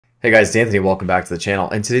Hey guys, it's Anthony. Welcome back to the channel.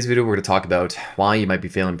 In today's video, we're going to talk about why you might be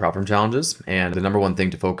failing prop firm challenges and the number one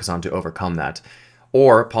thing to focus on to overcome that.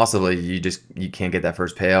 Or possibly you can't get that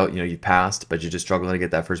first payout. You passed, but you're just struggling to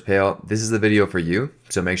get that first payout. This is the video for you.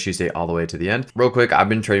 So make sure you stay all the way to the end. Real quick, I've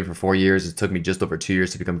been trading for 4 years. It took me just over 2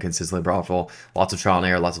 years to become consistently profitable. Lots of trial and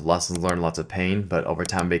error, lots of lessons learned, lots of pain, but over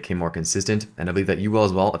time I became more consistent. And I believe that you will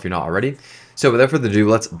as well if you're not already. So without further ado,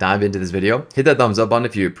 let's dive into this video. Hit that thumbs up button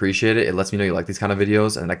if you appreciate it. It lets me know you like these kind of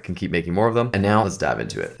videos and I can keep making more of them. And now let's dive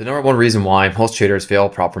into it. The number one reason why most traders fail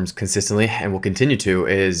prop firms consistently and will continue to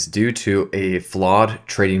is due to a flawed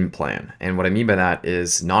trading plan. And what I mean by that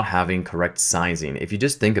is not having correct sizing. If you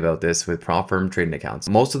just think about this with prop firm trading accounts,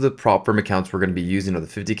 most of the prop firm accounts we're going to be using are the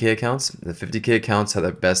 50K accounts. The 50K accounts have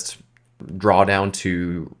the best drawdown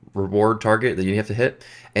to reward target that you have to hit.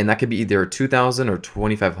 And that could be either 2,000 or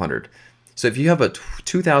 2,500. So if you have a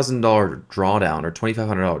 $2,000 drawdown or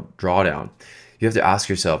 $2,500 drawdown, you have to ask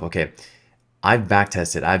yourself, okay, I've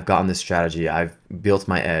backtested, I've gotten this strategy, I've built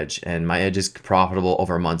my edge, and my edge is profitable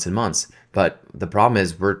over months and months. But the problem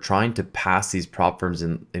is we're trying to pass these prop firms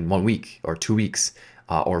in 1 week or 2 weeks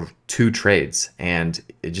or 2 trades. And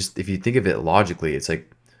if you think of it logically, it's like,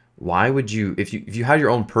 why would you, if you had your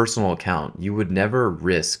own personal account, you would never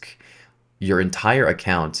risk your entire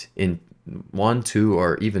account in 1, 2,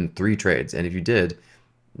 or even 3 trades. And if you did,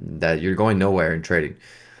 that you're going nowhere in trading.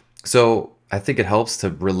 So I think it helps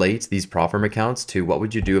to relate these prop firm accounts to what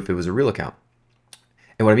would you do if it was a real account.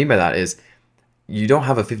 And what I mean by that is you don't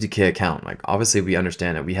have a 50K account. Like obviously we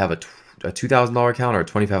understand that we have a $2,000 account or a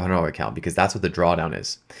 $2,500 account because that's what the drawdown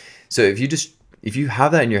is. So if you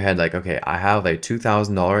have that in your head, like, okay, I have a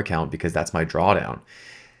 $2,000 account because that's my drawdown.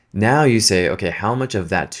 Now you say, okay, how much of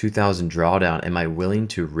that 2,000 drawdown am I willing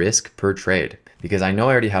to risk per trade? Because I know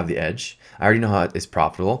I already have the edge. I already know how it's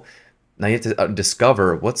profitable. Now you have to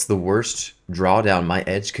discover what's the worst drawdown my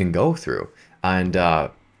edge can go through. And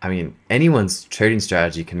I mean, anyone's trading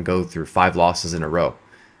strategy can go through 5 losses in a row.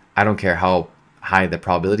 I don't care how high the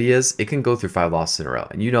probability is. It can go through 5 losses in a row.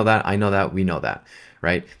 And you know that, I know that, we know that,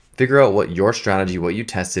 right? Figure out what your strategy, what you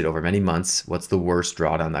tested over many months, what's the worst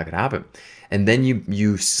drawdown that could happen. And then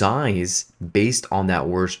you size based on that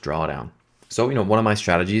worst drawdown. So, one of my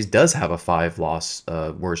strategies does have a 5 loss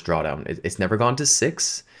worst drawdown. It's never gone to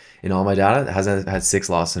 6 in all my data. It hasn't had 6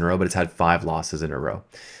 losses in a row, but it's had 5 losses in a row.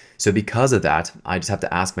 So because of that, I just have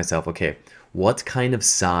to ask myself, okay, what kind of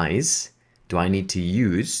size do I need to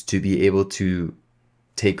use to be able to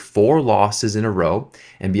take 4 losses in a row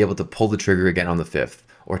and be able to pull the trigger again on the 5th?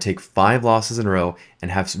 Or take 5 losses in a row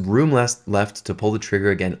and have room left to pull the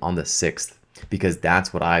trigger again on the 6th, because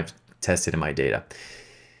that's what I've tested in my data.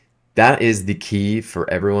 That is the key for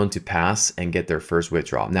everyone to pass and get their first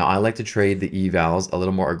withdrawal. Now, I like to trade the evals a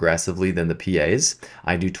little more aggressively than the PAs.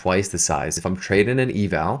 I do twice the size. If I'm trading an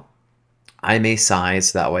eval, I may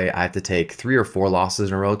size, that way I have to take 3 or 4 losses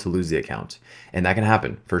in a row to lose the account. And that can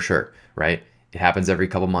happen for sure, right? It happens every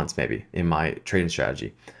couple months maybe in my trading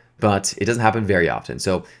strategy. But it doesn't happen very often.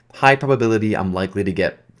 So high probability I'm likely to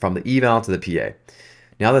get from the eval to the PA.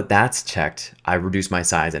 Now that that's checked, I reduce my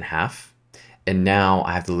size in half. And now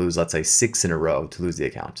I have to lose, let's say, 6 in a row to lose the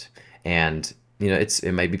account. And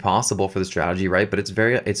it might be possible for the strategy, right? But it's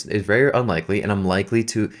very unlikely, and I'm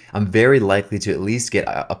very likely to at least get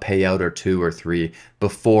a payout or 2 or 3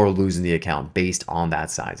 before losing the account based on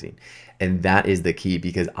that sizing. And that is the key,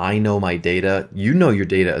 because I know my data, you know your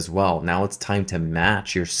data as well. Now it's time to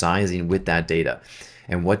match your sizing with that data.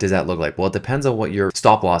 And what does that look like? Well, it depends on what your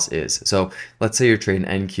stop loss is. So let's say you're trading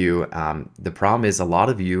NQ. The problem is a lot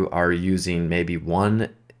of you are using maybe 1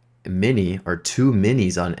 mini or 2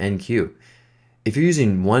 minis on NQ. If you're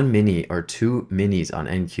using 1 mini or 2 minis on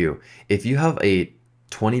NQ, if you have a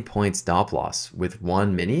 20-point stop loss with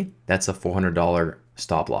 1 mini, that's a $400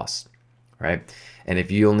 stop loss, right? And if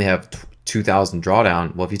you only have 2,000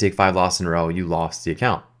 drawdown, well, if you take 5 losses in a row, you lost the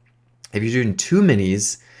account. If you're doing 2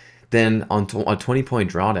 minis, then on a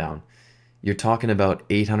 20-point drawdown, you're talking about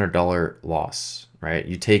 $800 loss, right?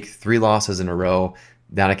 You take 3 losses in a row,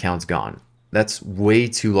 that account's gone. That's way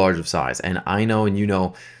too large of size. And I know, and you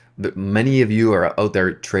know, that many of you are out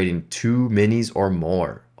there trading 2 minis or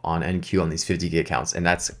more on NQ on these 50K accounts, and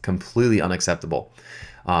that's completely unacceptable.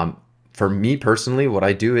 For me personally, what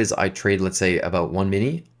I do is I trade, let's say, about 1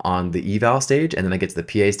 mini on the eval stage, and then I get to the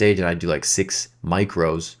PA stage and I do like 6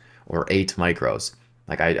 micros or 8 micros.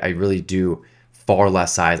 Like I really do far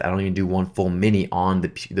less size. I don't even do 1 full mini on the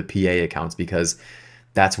PA accounts, because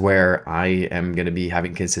that's where I am going to be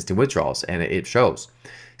having consistent withdrawals, and it shows.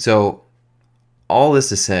 So all this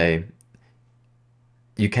to say,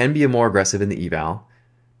 you can be more aggressive in the eval,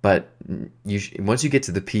 but once you get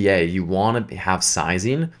to the PA, you want to have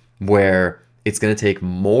sizing where it's going to take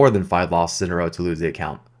more than 5 losses in a row to lose the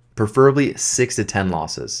account, preferably 6 to 10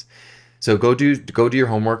 losses. So go do your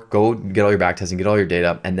homework, go get all your back testing, get all your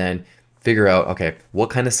data, and then figure out, okay,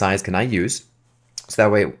 what kind of size can I use? So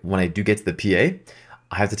that way, when I do get to the PA,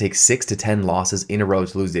 I have to take 6 to 10 losses in a row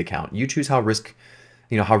to lose the account. You choose how risky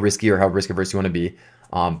or how risk averse you want to be,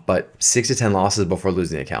 but 6 to 10 losses before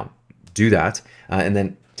losing the account. Do that, and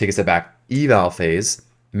then take a step back. Eval phase,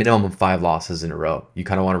 minimum of 5 losses in a row. You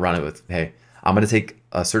kind of want to run it with, hey, I'm going to take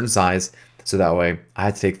a certain size, so that way I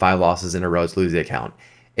have to take 5 losses in a row to lose the account.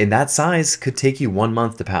 And that size could take you 1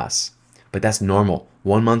 month to pass, but that's normal.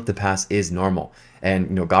 1 month to pass is normal.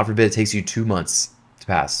 And God forbid it takes you 2 months to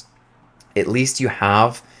pass. At least you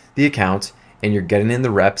have the account and you're getting in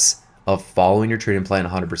the reps of following your trading plan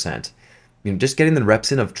 100%. Just getting the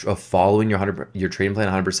reps in of following your trading plan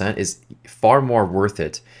 100% is far more worth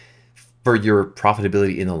it for your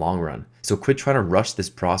profitability in the long run. So quit trying to rush this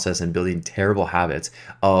process and building terrible habits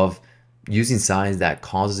of using size that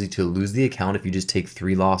causes you to lose the account if you just take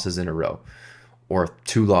 3 losses in a row or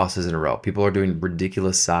 2 losses in a row. People are doing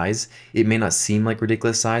ridiculous size. It may not seem like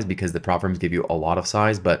ridiculous size because the prop firms give you a lot of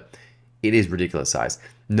size, but it is ridiculous size.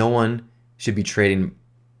 No one should be trading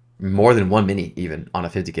more than 1 mini even on a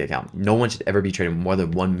 50K account. No one should ever be trading more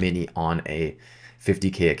than 1 mini on a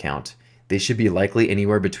 50K account. They should be likely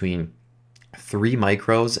anywhere between 3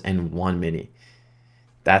 micros and 1 mini.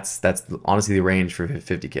 That's honestly the range for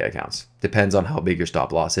 50K accounts. Depends on how big your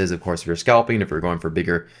stop loss is. Of course, if you're scalping, if you're going for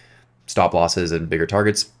bigger stop losses and bigger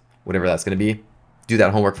targets, whatever that's going to be, do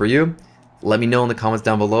that homework for you. Let me know in the comments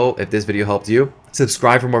down below if this video helped you.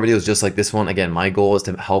 Subscribe for more videos just like this one. Again, my goal is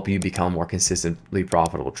to help you become a more consistently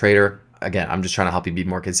profitable trader. Again, I'm just trying to help you be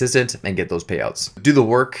more consistent and get those payouts. Do the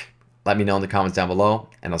work. Let me know in the comments down below,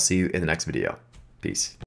 and I'll see you in the next video. Peace.